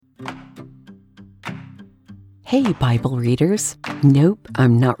Hey, Bible readers. Nope,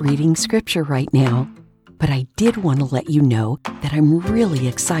 I'm not reading scripture right now. But I did want to let you know that I'm really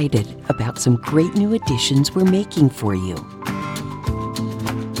excited about some great new additions we're making for you.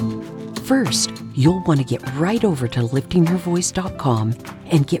 First, you'll want to get right over to liftinghervoice.com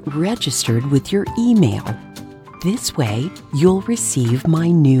and get registered with your email. This way, you'll receive my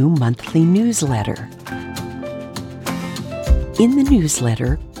new monthly newsletter. In the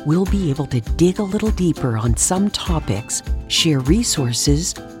newsletter, we'll be able to dig a little deeper on some topics, share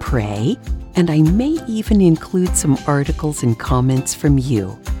resources, pray, and I may even include some articles and comments from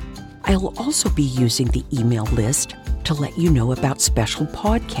you. I'll also be using the email list to let you know about special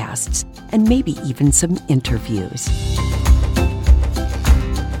podcasts and maybe even some interviews.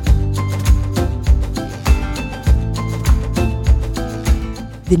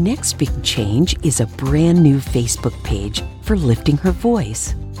 The next big change is a brand new Facebook page for Lifting Her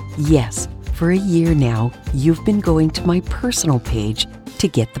Voice. Yes, for a year now, you've been going to my personal page to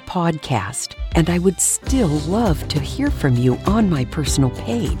get the podcast, and I would still love to hear from you on my personal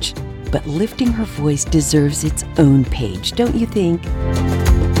page. But Lifting Her Voice deserves its own page, don't you think?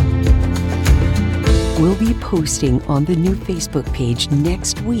 We'll be posting on the new Facebook page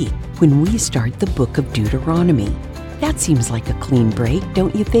next week when we start the book of Deuteronomy. That seems like a clean break,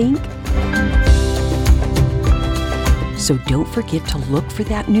 don't you think? So don't forget to look for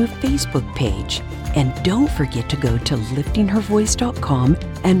that new Facebook page. And don't forget to go to liftinghervoice.com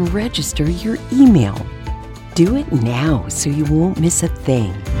and register your email. Do it now so you won't miss a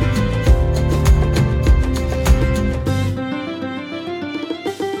thing.